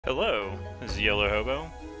Hello, this is Yellow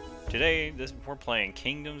Hobo. Today, we're playing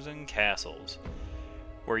Kingdoms and Castles,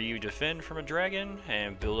 where you defend from a dragon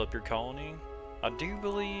and build up your colony. I do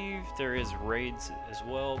believe there is raids as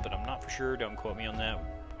well, but I'm not for sure. Don't quote me on that.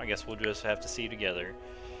 I guess we'll just have to see together.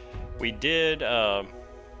 We did, go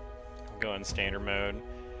in standard mode.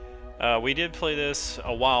 We did play this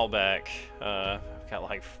a while back. I've got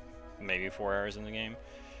like maybe 4 hours in the game.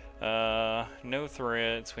 No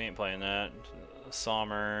threats, we ain't playing that.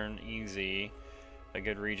 Sommern, easy. A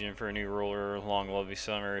good region for a new ruler. Long lovely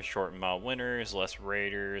summers, short and mild winters, less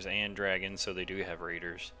raiders and dragons, so they do have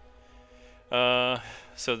raiders.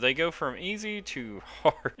 So they go from easy to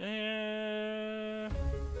hard.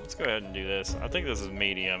 Let's go ahead and do this. I think this is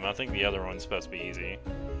medium. I think the other one's supposed to be easy.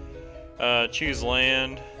 Choose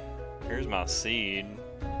land. Here's my seed.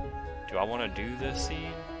 Do I want to do this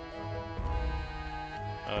seed?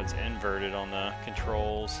 Oh, it's inverted on the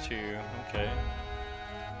controls too. Okay.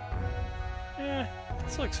 Yeah,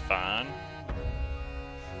 this looks fine.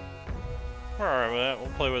 We're alright with that.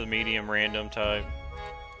 We'll play with a medium random type.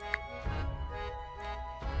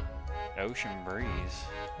 Ocean breeze.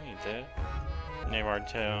 I need that. Name our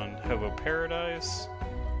town Hobo Paradise.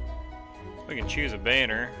 We can choose a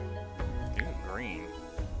banner. Ooh, green.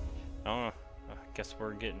 Oh, I guess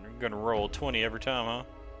we're gonna roll 20 every time, huh?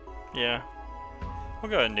 Yeah.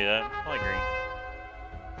 We'll go ahead and do that. I like green.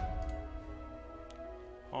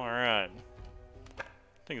 Alright. I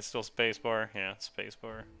think it's still spacebar. Yeah, it's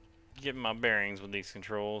spacebar. Getting my bearings with these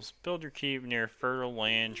controls. Build your keep near fertile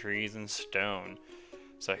land, trees, and stone.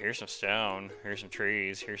 So here's some stone, here's some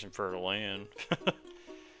trees, here's some fertile land.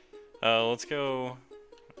 Let's go.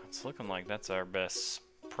 It's looking like that's our best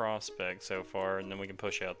prospect so far, and then we can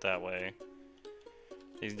push out that way.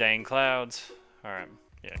 These dang clouds. Alright,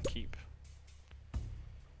 yeah, keep.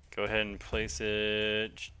 Go ahead and place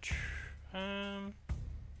it.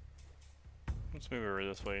 Let's move over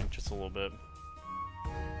this way just a little bit.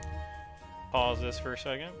 Pause this for a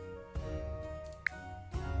second.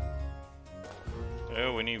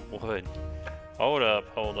 Oh, we need wood. Hold up,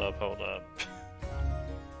 hold up, hold up.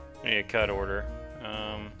 We need a cut order.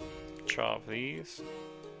 Chop these.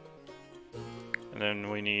 And then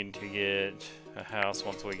we need to get a house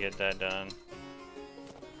once we get that done.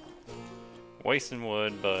 Wasting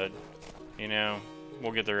wood, but, you know,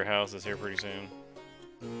 we'll get their houses here pretty soon.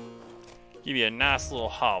 Give you a nice little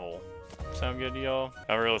hovel. Sound good to y'all?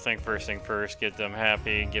 I really think first thing first, get them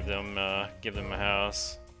happy, give them a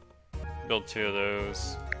house. Build 2 of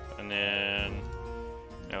those, and then,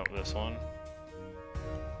 nope, this one.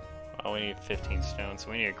 Oh, we need 15 stone,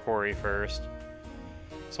 so we need a quarry first.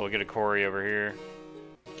 So we'll get a quarry over here.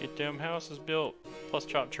 Get them houses built, plus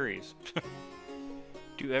chop trees.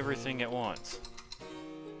 Do everything at once.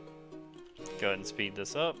 Go ahead and speed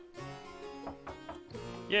this up.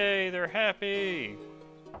 Yay, they're happy!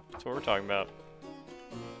 That's what we're talking about.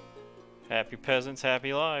 Happy peasants,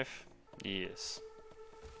 happy life. Yes.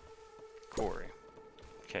 Quarry.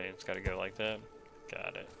 Okay, it's gotta go like that.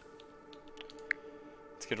 Got it.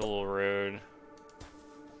 Let's get a little road.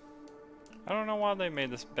 I don't know why they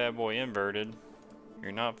made this bad boy inverted.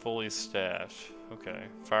 You're not fully staffed. Okay.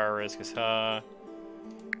 Fire risk is high.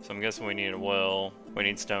 So I'm guessing we need a well. We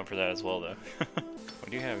need stone for that as well, though. We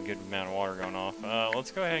do have a good amount of water going off. Let's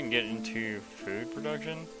go ahead and get into food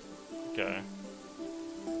production. Okay.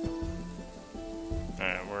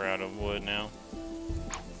 Alright, we're out of wood now.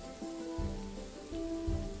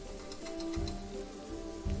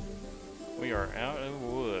 We are out of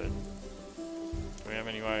wood. Do we have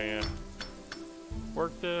any way to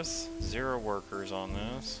work this? 0 workers on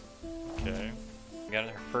this. Okay. Got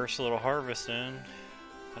our first little harvest in.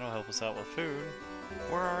 That'll help us out with food.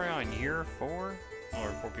 Where are we on year 4? Or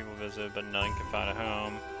 4 people visit, but none can find a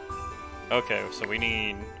home. Okay, so we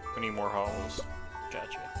need more hovels.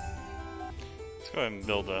 Gotcha. Let's go ahead and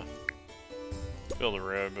build a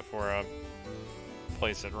road before I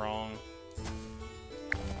place it wrong.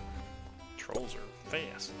 Trolls are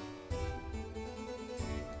fast.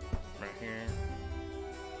 Right here.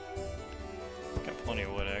 Got plenty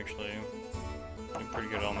of wood actually. I'm pretty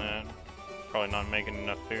good on that. Probably not making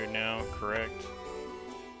enough food now, correct?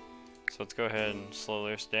 So let's go ahead and slow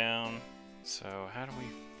this down. So how do we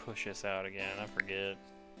push this out again? I forget.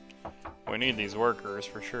 We need these workers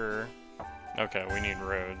for sure. Okay, we need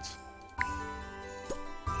roads.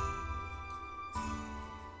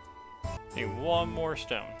 Need 1 more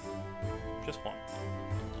stone. Just 1.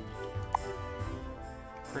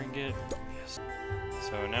 Bring it. Yes.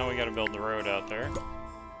 So now we gotta build the road out there.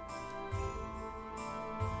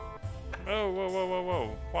 Oh, whoa, whoa, whoa,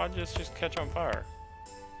 whoa. Why'd this just catch on fire?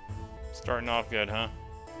 Starting off good, huh?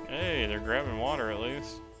 Hey, they're grabbing water at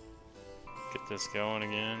least. Get this going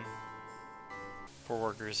again. 4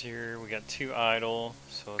 workers here. We got 2 idle,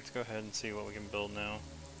 so let's go ahead and see what we can build now.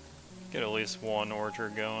 Get at least 1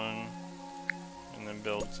 orchard going, and then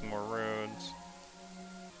build some more roads.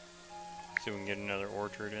 See if we can get another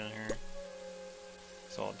orchard in here.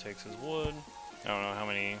 That's all it takes is wood. I don't know how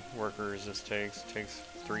many workers this takes. It takes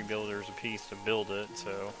 3 builders a piece to build it,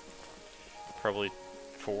 so probably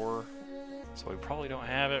 4. So we probably don't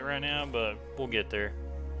have it right now, but we'll get there.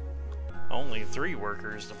 Only 3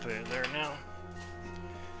 workers to put it there now.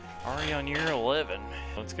 Already on year 11.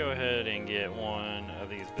 Let's go ahead and get one of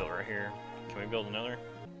these built right here. Can we build another?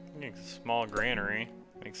 I think a small granary.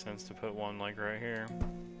 Makes sense to put one like right here.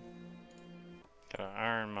 Got an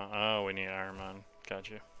iron mine. Oh, we need an iron mine.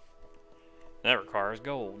 Gotcha. That requires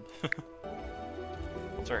gold.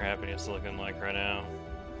 What's our happiness looking like right now?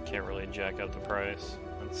 Can't really jack up the price.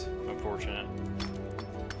 That's unfortunate.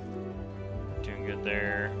 Doing good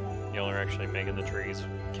there. Y'all are actually making the trees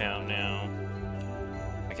count now.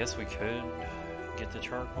 I guess we could get the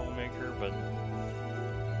charcoal maker, but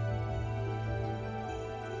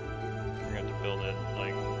we're gonna have to build it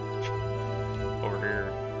like over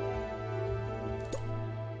here.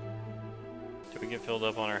 Did we get filled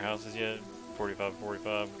up on our houses yet? 45,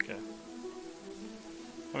 45, okay.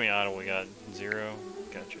 How many idle we got? 0?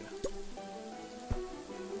 Gotcha.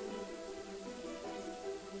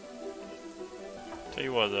 Tell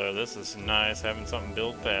you what though, this is nice having something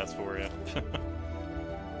built fast for you.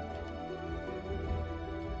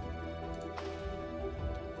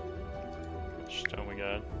 Stone we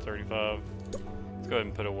got? 35. Let's go ahead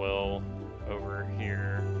and put a well over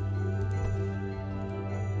here.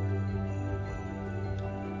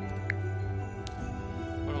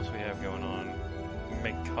 What else we have going on? We can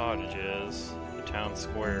make cottages, the town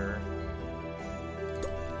square.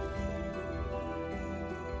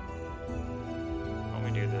 Why don't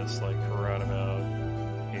we do this like right about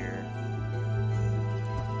here?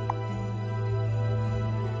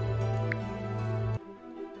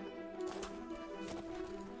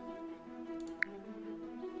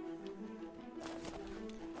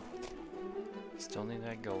 Still need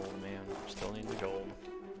that gold, man. Still need the gold.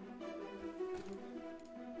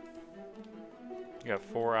 You got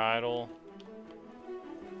 4 idle.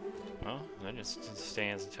 Well, that just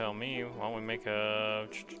stands to tell me. Why don't we make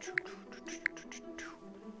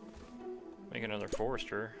another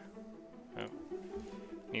forester? Oh,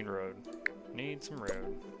 need road. Need some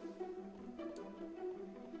road.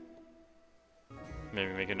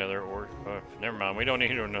 Maybe make another orchard. Never mind. We don't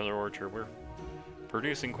need another orchard. We're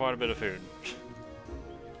producing quite a bit of food.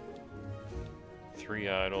 3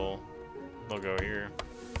 idle. They'll go here.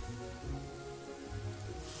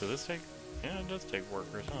 Does this take? Yeah, it does take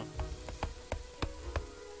workers, huh?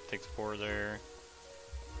 Takes 4 there.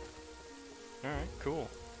 Alright, cool.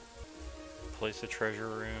 Place a treasure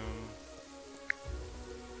room.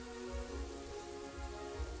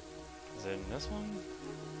 Is it in this one?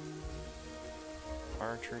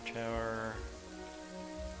 Archer tower.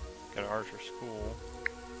 Got an archer school.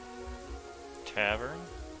 Tavern.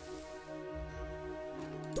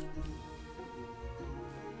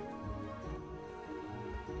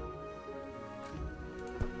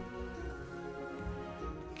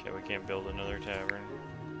 Okay, we can't build another tavern.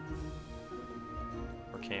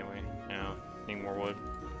 Or can we? No. Need more wood.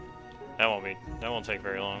 That won't take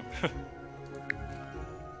very long.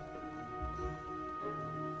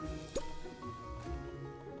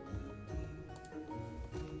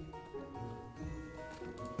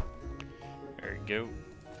 There you go.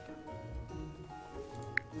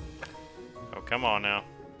 Oh, come on now.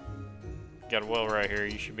 Got a well right here.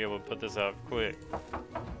 You should be able to put this out quick.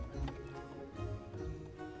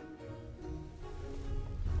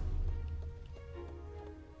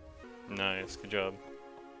 Nice, good job.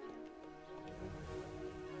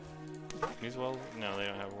 These wells? No, they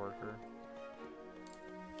don't have a worker.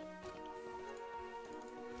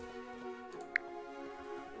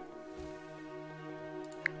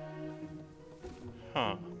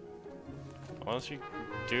 Huh. Unless you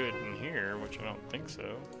do it in here, which I don't think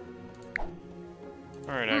so.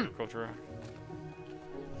 Alright, agriculture.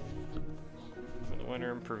 For the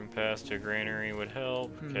winter, improving paths to a granary would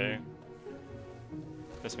help. Okay.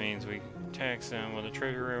 This means we tax them with a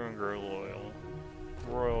treasure room and grow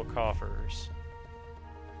royal coffers.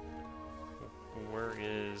 Where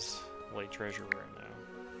is Lake Treasure Room now?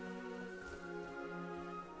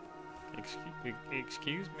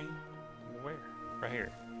 Excuse me? Where? Right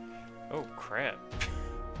here. Oh crap.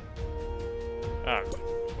 Ah,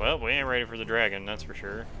 well, we ain't ready for the dragon, that's for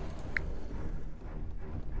sure.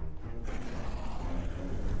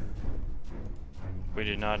 We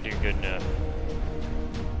did not do good enough.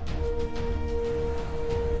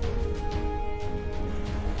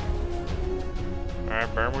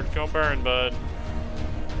 Burn what's gonna burn, bud.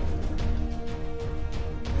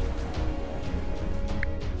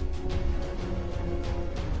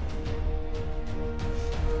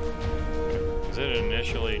 Is it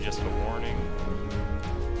initially just a warning?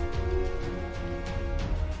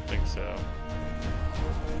 I think so.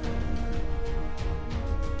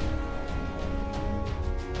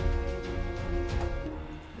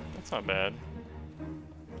 That's not bad.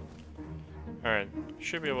 Alright,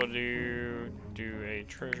 should be able to do a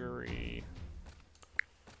treasury.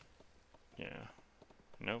 Yeah.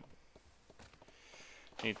 Nope.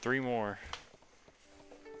 Need 3 more.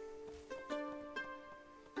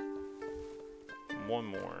 1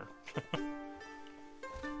 more.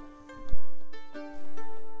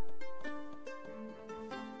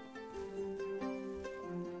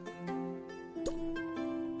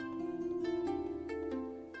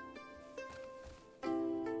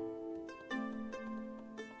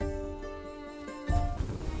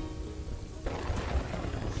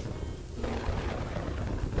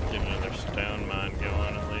 Get another stone mine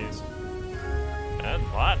going at least. That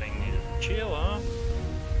lightning is chill, huh?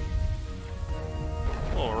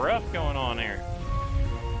 A little rough going on here.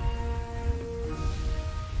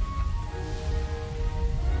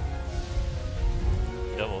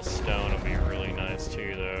 Double stone will be really nice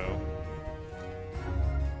too, though.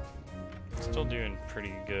 Still doing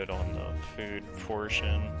pretty good on the food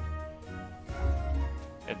portion.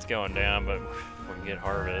 It's going down, but we can get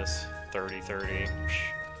harvest 30-30.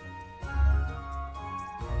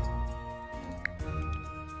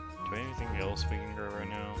 Do we have anything else we can grow right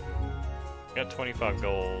now? Got 25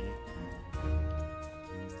 gold.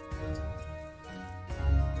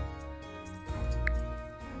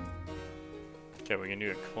 Okay, we can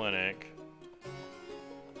do a clinic.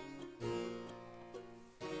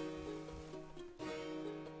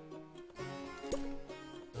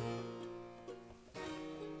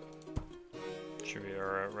 Should be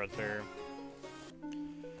alright right there.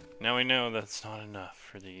 Now we know that's not enough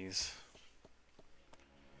for these.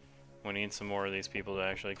 We need some more of these people to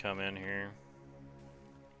actually come in here.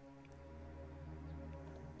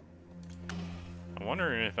 I'm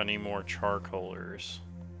wondering if I need more charcoalers.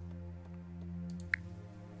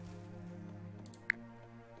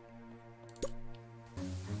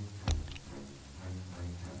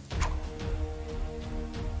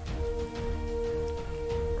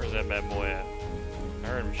 Where's that bad boy at? I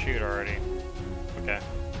heard him shoot already. Okay.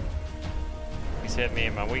 He's hit me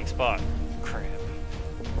in my weak spot. Crap.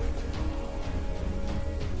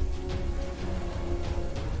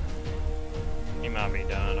 He might be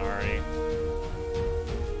done already.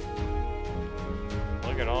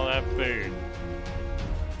 Look at all that food.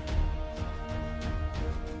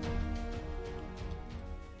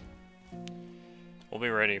 We'll be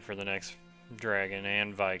ready for the next dragon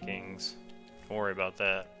and Vikings. Don't worry about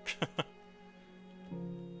that.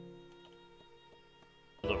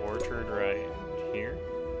 The orchard right here.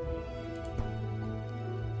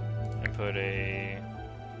 And put a...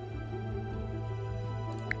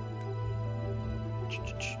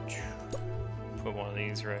 Put one of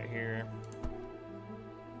these right here.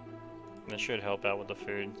 That should help out with the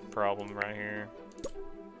food problem right here.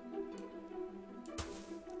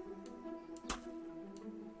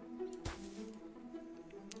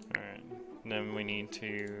 Alright, then we need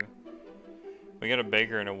to... We got a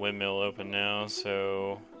baker and a windmill open now,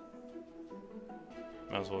 so...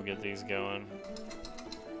 Might as well get these going.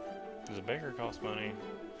 Does a baker cost money?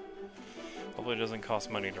 Hopefully it doesn't cost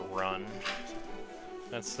money to run.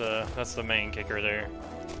 That's the main kicker there.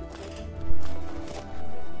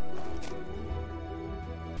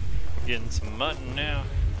 Getting some mutton now.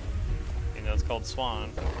 You know, it's called swan.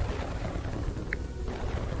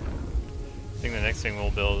 I think the next thing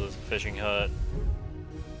we'll build is a fishing hut.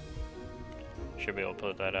 Should be able to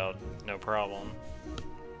put that out, no problem.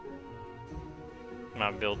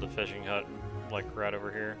 Might build the fishing hut like right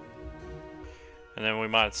over here. And then we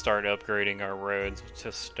might start upgrading our roads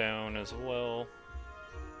to stone as well.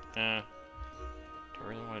 Do I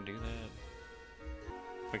really want to do that?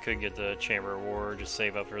 We could get the Chamber of War, just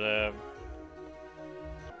save up for that.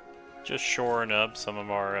 Just shoring up some of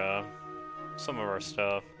our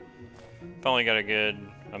stuff. I've only got a good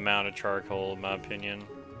amount of charcoal, in my opinion.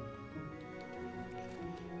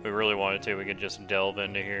 If we really wanted to, we could just delve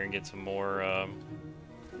into here and get some more.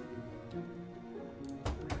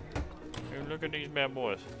 Hey, look at these bad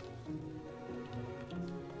boys.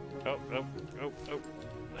 Oh, oh, oh, oh.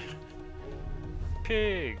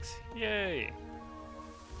 Pigs! Yay!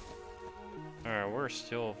 Alright, we're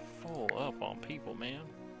still full up on people, man.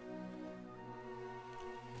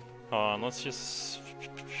 Hold on, let's just...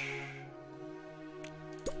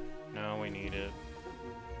 No, we need it.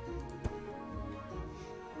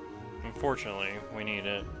 Unfortunately, we need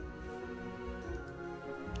it.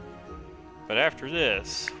 But after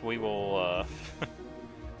this, we will,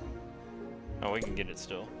 oh, we can get it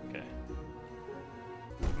still. Okay.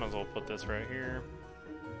 Might as well put this right here.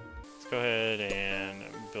 Let's go ahead and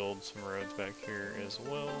build some roads back here as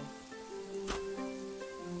well.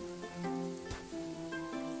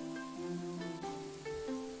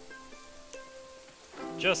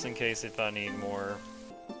 Just in case if I need more.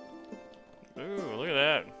 Ooh, look at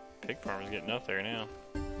that. Pig farm is getting up there now.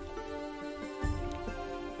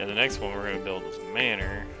 Yeah, the next one we're going to build is a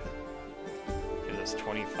manor. Gives us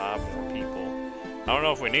 25 more people. I don't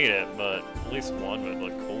know if we need it, but at least one would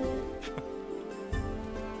look cool.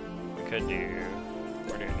 We could do...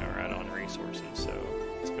 We're doing alright on resources, so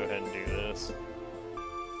let's go ahead and do this.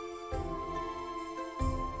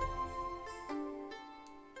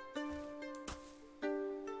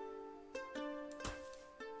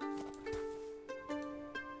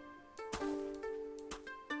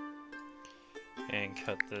 And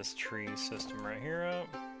cut this tree system right here up.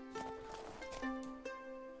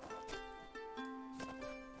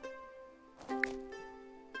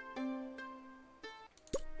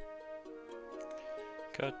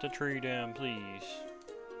 Cut the tree down, please.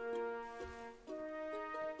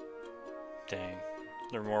 Dang.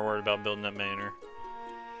 They're more worried about building that manor.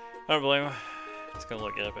 I don't blame them. It's gonna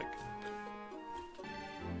look epic.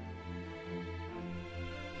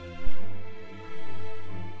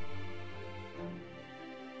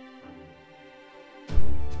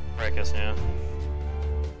 Wreck us now.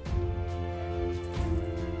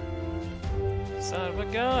 Son of a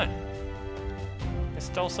gun! I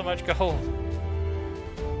stole so much gold.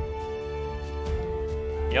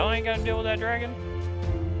 Y'all ain't gonna deal with that dragon?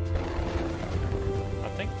 I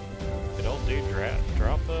think the old dude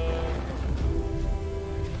drop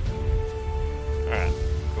Alright,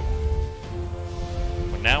 cool.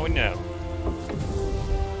 Well, now we know.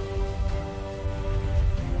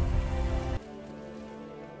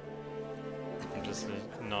 This is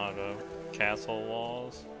not a castle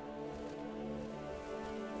walls.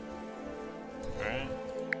 Alright.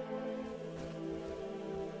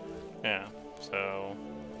 Yeah, so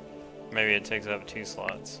maybe it takes up 2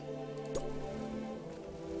 slots.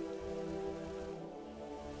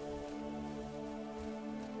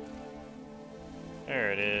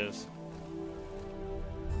 There it is.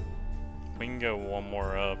 We can go one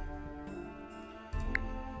more up.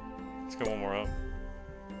 Let's go one more up.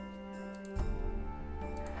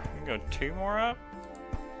 We can go 2 more up?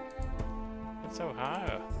 It's so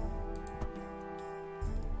high.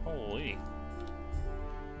 Holy.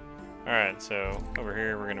 Alright, so over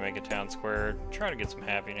here we're gonna make a town square. Try to get some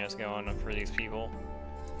happiness going for these people.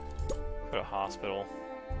 Put a hospital.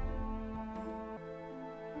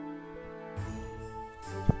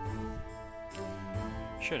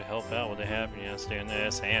 Should help out with the happiness doing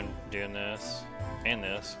this and doing this and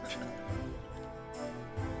this.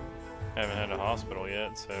 Haven't had a hospital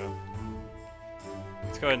yet, so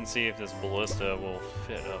let's go ahead and see if this ballista will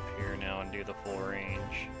fit up here now and do the full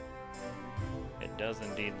range. It does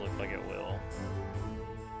indeed look like it will.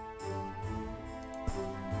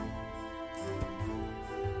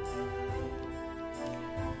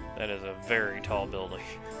 That is a very tall building.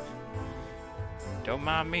 Don't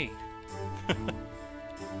mind me.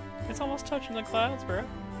 It's almost touching the clouds, bro. Look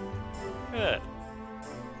at that.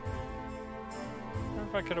 I wonder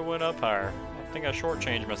if I could have went up higher. I think I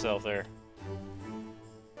shortchanged myself there.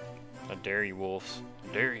 I dare you, wolves.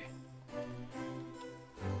 I dare you.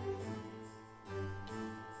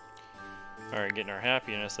 Alright, getting our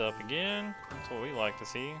happiness up again. That's what we like to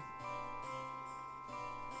see.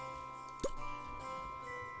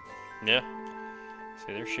 Yeah.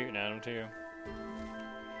 See, they're shooting at them too.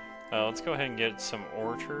 Let's go ahead and get some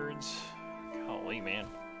orchards. Golly, man.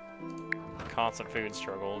 Constant food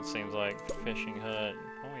struggle, it seems like. Fishing hut.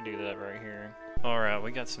 Why don't we do that right here? Alright,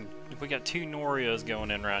 we got 2 Norias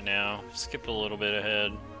going in right now. Skipped a little bit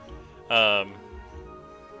ahead.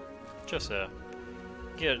 Just to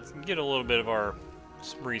get a little bit of our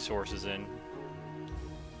resources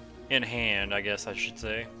in hand, I guess I should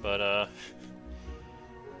say. But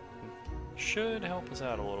should help us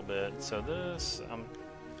out a little bit. So this, I'm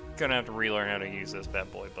gonna have to relearn how to use this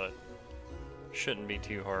bad boy, but shouldn't be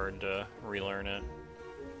too hard to relearn it.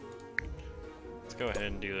 Let's go ahead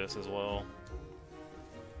and do this as well.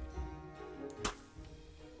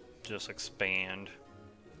 Just expand.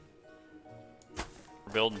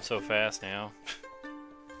 We're building so fast now.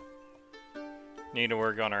 Need to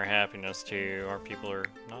work on our happiness too. Our people are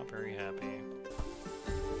not very happy.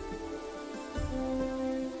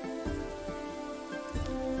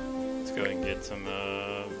 Let's go ahead and get some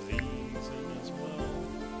of these in as well.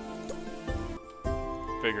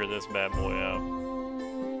 figure this bad boy out.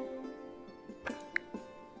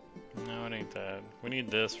 No, it ain't that. We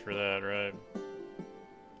need this for that, right?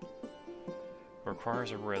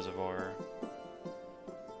 Requires a reservoir.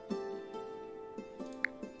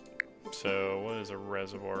 So, what does a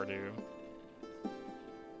reservoir do?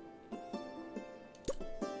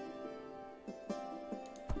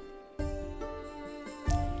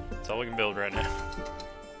 That's all we can build right now.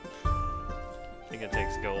 I think it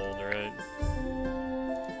takes gold, right?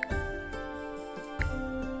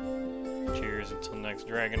 Cheers until next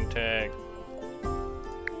dragon attack.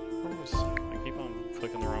 I keep on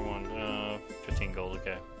clicking the wrong one. 15 gold,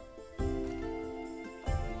 okay.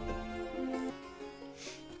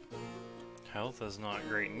 Health is not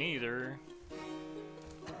great neither.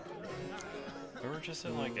 We were just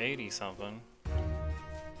at like 80 something.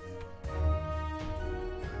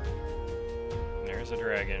 There's a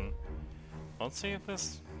dragon. Let's see if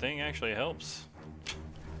this thing actually helps.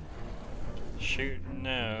 Shoot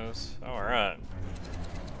nose. Alright.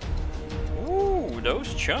 Ooh,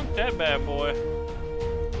 those chunked that bad boy.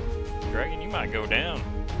 Dragon, you might go down.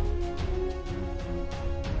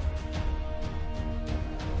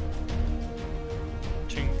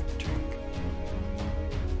 Tink, tink.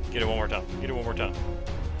 Get it one more time. Get it one more time.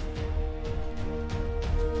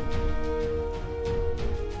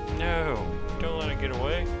 No, don't let it get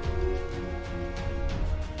away.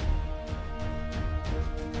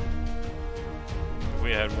 If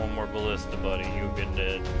we had one more ballista, buddy, you would have been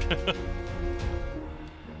dead.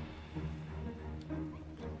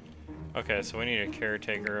 Okay, so we need a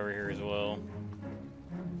caretaker over here as well.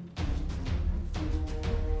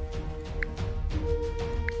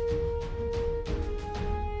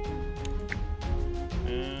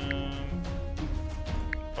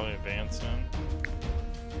 Probably advance him.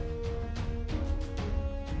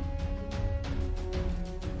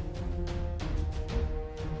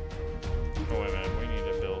 Oh, wait a minute, we need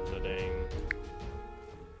to build the dang.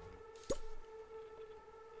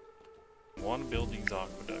 I want to build these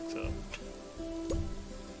aqueducts up.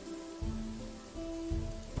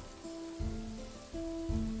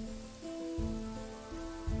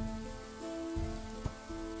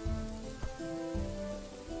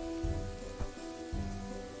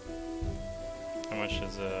 How much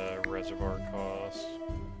does a reservoir cost?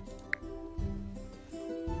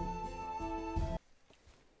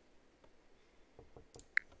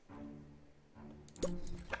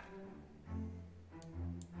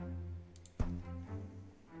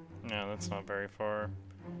 No, that's not very far.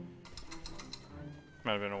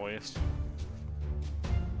 Might have been a waste.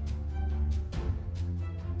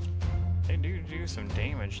 They do some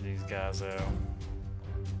damage, these guys, though.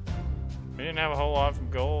 We didn't have a whole lot of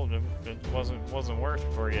gold. It wasn't worth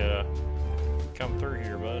it for you to come through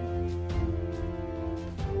here, bud.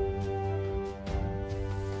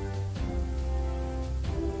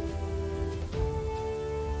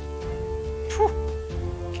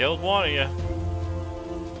 Whew. Killed one of you.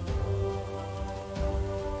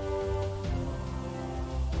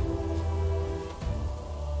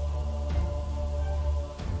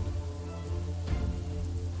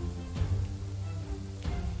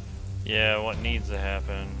 Yeah, what needs to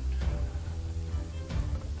happen?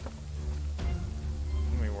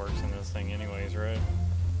 He works in this thing anyways, right?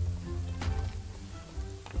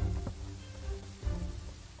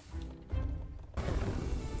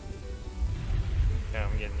 Yeah,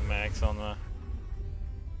 I'm getting the max on the...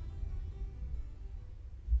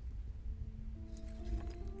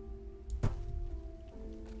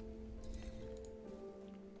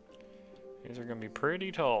 These are gonna be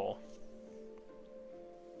pretty tall.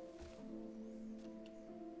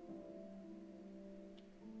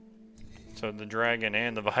 So the dragon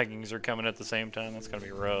and the Vikings are coming at the same time. That's gonna be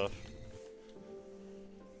rough.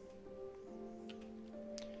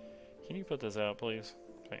 Can you put this out, please?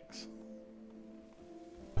 Thanks.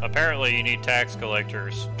 Apparently you need tax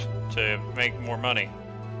collectors to make more money.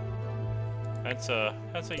 That's a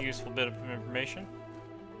useful bit of information.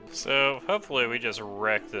 So hopefully we just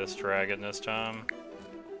wreck this dragon this time.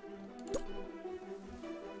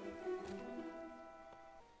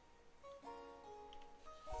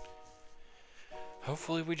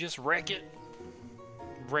 Hopefully we just wreck it.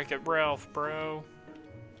 Wreck it, Ralph, bro.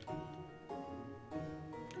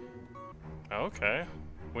 Okay.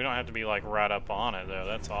 We don't have to be like right up on it though.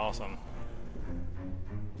 That's awesome.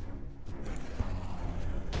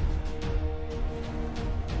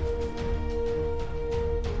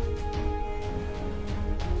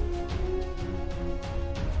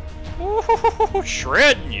 Ooh,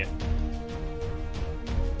 shredding you.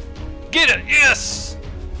 Get it, yes!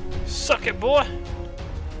 Suck it, boy.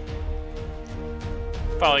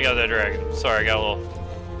 Finally got that dragon. Sorry, I got a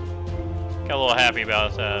Got a little happy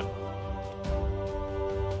about that.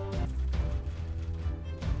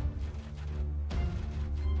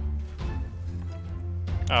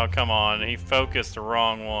 Oh, come on. He focused the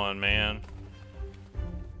wrong one, man.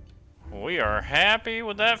 We are happy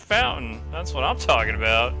with that fountain. That's what I'm talking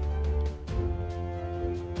about.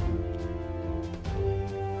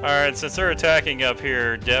 Alright, since they're attacking up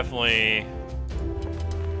here, definitely...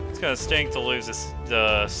 It's gonna stink to lose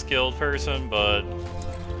the skilled person, but...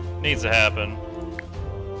 Needs to happen.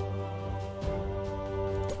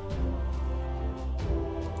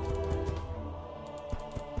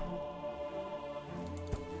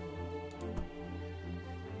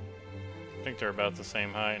 I think they're about the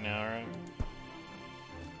same height now, right?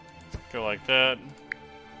 Go like that.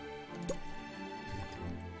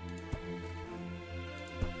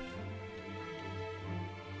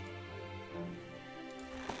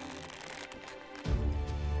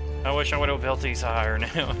 I wish I would have built these higher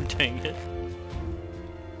now, dang it.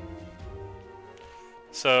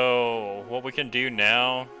 So, what we can do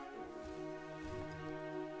now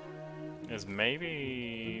is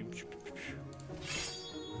maybe...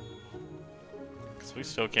 Because we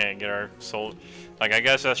still can't get our soul... Like, I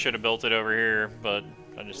guess I should have built it over here, but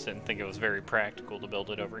I just didn't think it was very practical to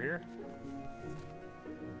build it over here.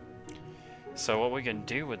 So what we can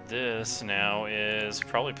do with this now is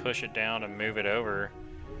probably push it down and move it over.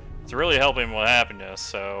 It's really helping what happened to us,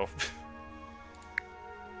 so...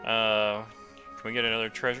 can we get another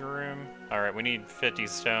treasure room? Alright, we need 50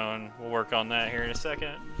 stone. We'll work on that here in a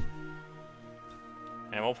second.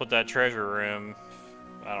 And we'll put that treasure room,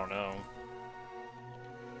 I don't know,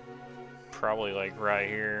 probably like right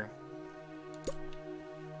here.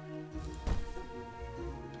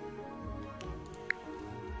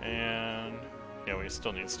 And yeah, we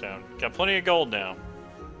still need stone. Got plenty of gold now.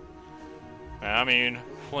 I mean,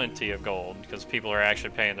 plenty of gold, because people are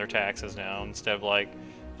actually paying their taxes now instead of like,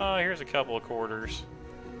 oh, here's a couple of quarters.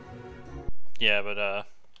 Yeah, but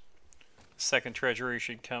second treasury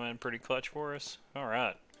should come in pretty clutch for us.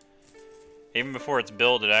 Alright. Even before it's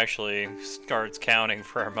built, it actually starts counting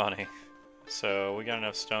for our money. So we got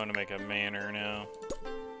enough stone to make a manor now.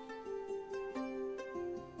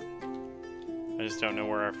 I just don't know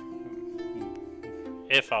where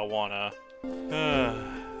if I wanna.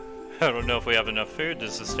 I don't know if we have enough food to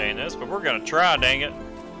sustain this, but we're gonna try, dang it.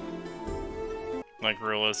 Like,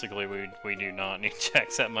 realistically, we do not need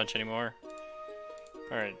checks that much anymore.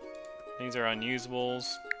 Alright, these are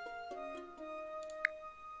unusables.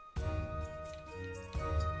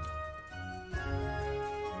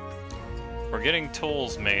 We're getting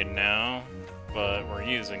tools made now, but we're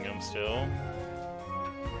using them still.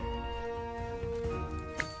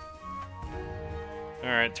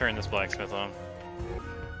 Alright, turn this blacksmith on.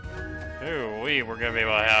 Ooh, we're gonna be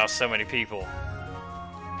able to house so many people.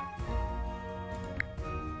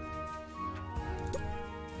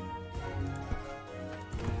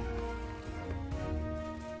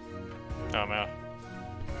 Oh, I'm out.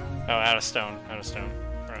 Oh, out of stone. Out of stone.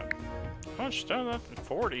 Alright. How much stone left?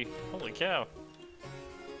 40. Holy cow.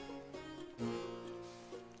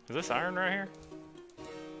 Is this iron right here?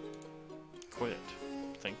 Quit.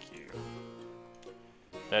 Thank you.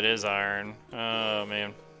 That is iron. Oh,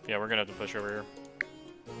 man. Yeah, we're gonna have to push over here.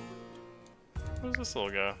 Where's this little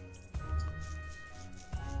guy?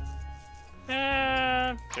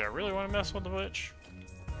 Do I really want to mess with the witch?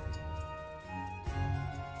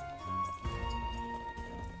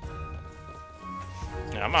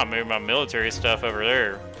 Yeah, I might move my military stuff over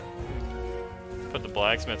there. Put the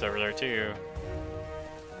blacksmith over there too.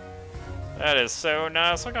 That is so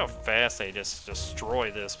nice. Look how fast they just destroy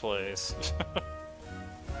this place.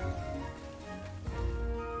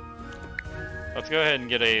 Let's go ahead and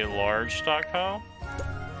get a large stockpile.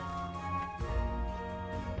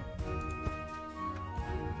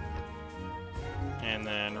 And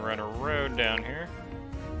then run a road down here.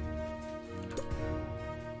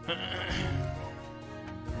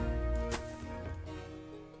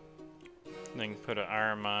 Then put an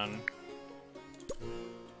iron mine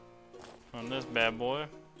on this bad boy.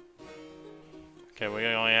 Okay, we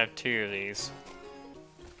only have 2 of these.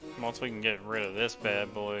 Once we can get rid of this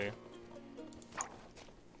bad boy,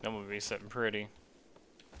 then we'll be sitting pretty.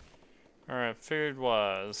 Alright, food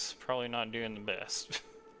wise, probably not doing the best.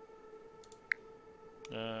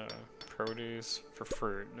 Produce for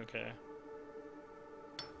fruit, okay.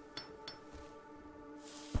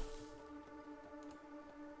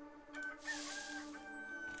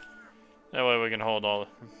 That way we can hold all,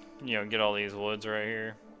 get all these woods right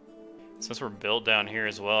here. Since we're built down here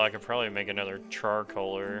as well, I could probably make another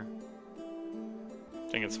charcoaler. I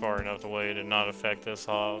think it's far enough away to not affect this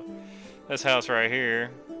house right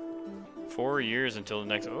here. 4 years until the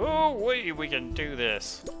next. Oh, wait, we can do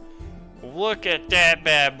this. Look at that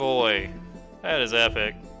bad boy. That is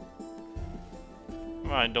epic.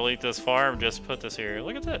 Come on, delete this farm. Just put this here.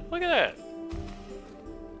 Look at that. Look at that.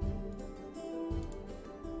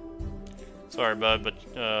 Sorry, bud, but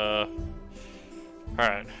all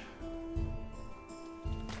right.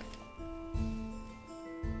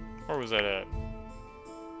 Where was that at?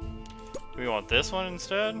 Do we want this one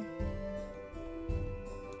instead?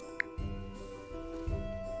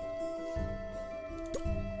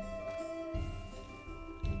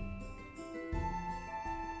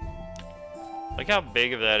 Look how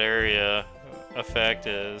big of that area effect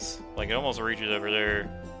is. Like, it almost reaches over there.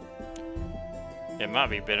 It might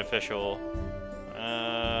be beneficial.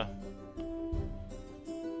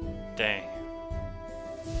 Dang.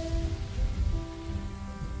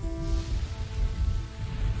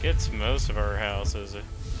 Gets most of our houses.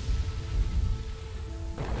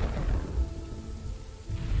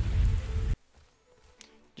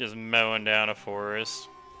 Just mowing down a forest.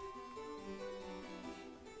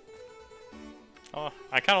 Oh,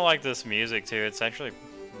 I kind of like this music too. It's actually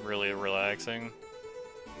really relaxing.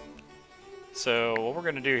 So what we're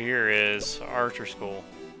gonna do here is archer school.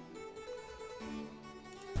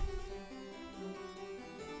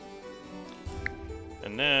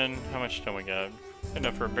 And then, how much stone we got?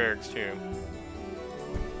 Enough for barracks too.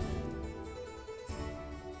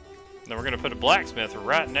 Then we're gonna put a blacksmith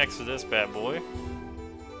right next to this bad boy.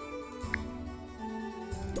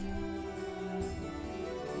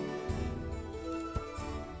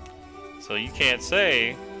 So you can't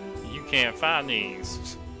say you can't find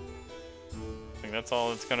these. I think that's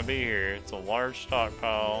all it's gonna be here. It's a large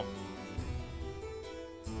stockpile.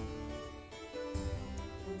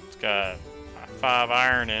 It's got 5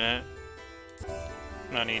 iron in it.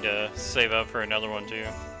 I need to save up for another one too.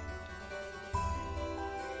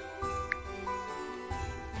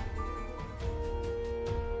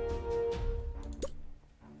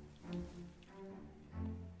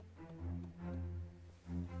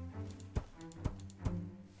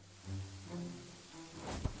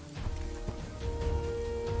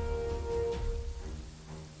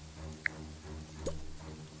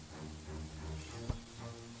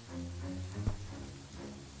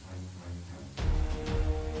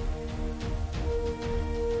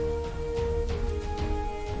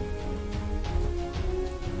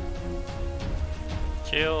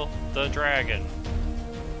 Kill the dragon.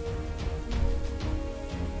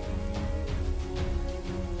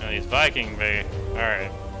 Now these Viking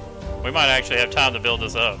alright. We might actually have time to build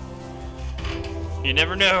this up. You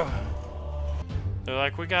never know. They're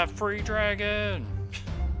like, we got free dragon.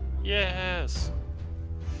 Yes.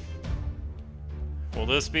 Will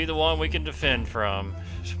this be the one we can defend from?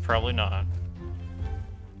 Probably not.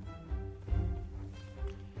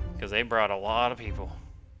 Because they brought a lot of people.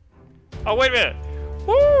 Oh, wait a minute.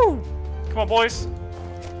 Woo! Come on, boys.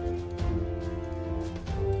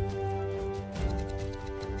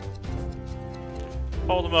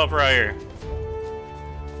 Hold them up right here.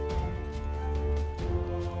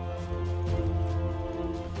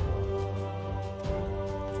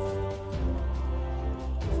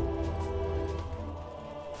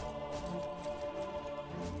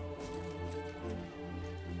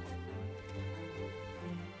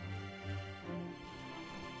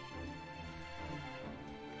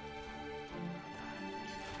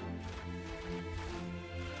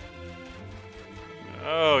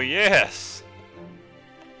 Oh, yes.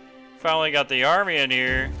 Finally got the army in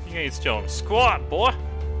here. You ain't still squat, boy.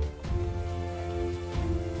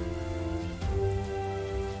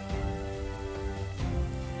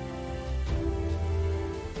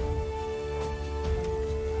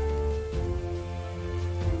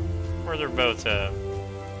 Where their boats at?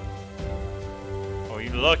 Oh, you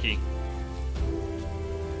lucky.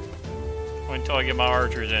 Wait until I get my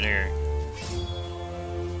archers in here.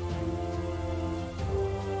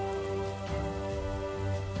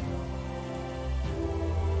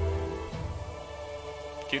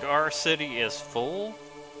 Dude, our city is full?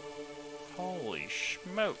 Holy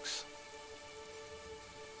smokes.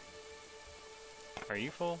 Are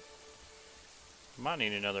you full? Might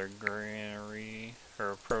need another granary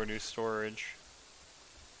or produce storage.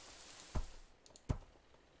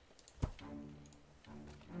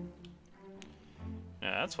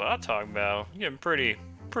 Yeah, that's what I'm talking about. Getting pretty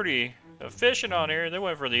efficient on here. They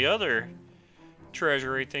went for the other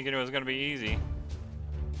treasury thinking it was gonna be easy.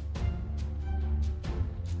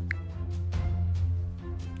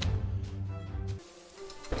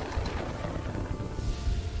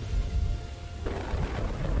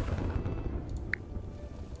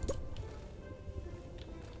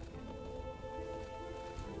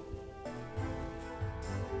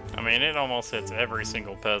 mean, it almost hits every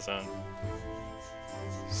single peasant.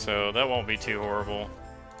 So that won't be too horrible.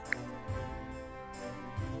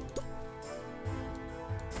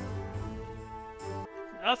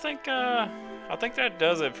 I think that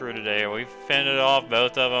does it for today. We've fended off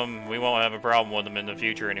both of them. We won't have a problem with them in the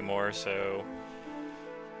future anymore, so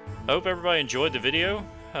I hope everybody enjoyed the video.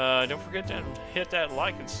 Don't forget to hit that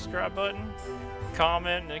like and subscribe button.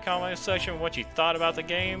 Comment in the comment section what you thought about the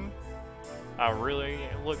game. I really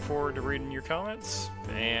look forward to reading your comments,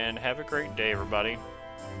 and have a great day, everybody.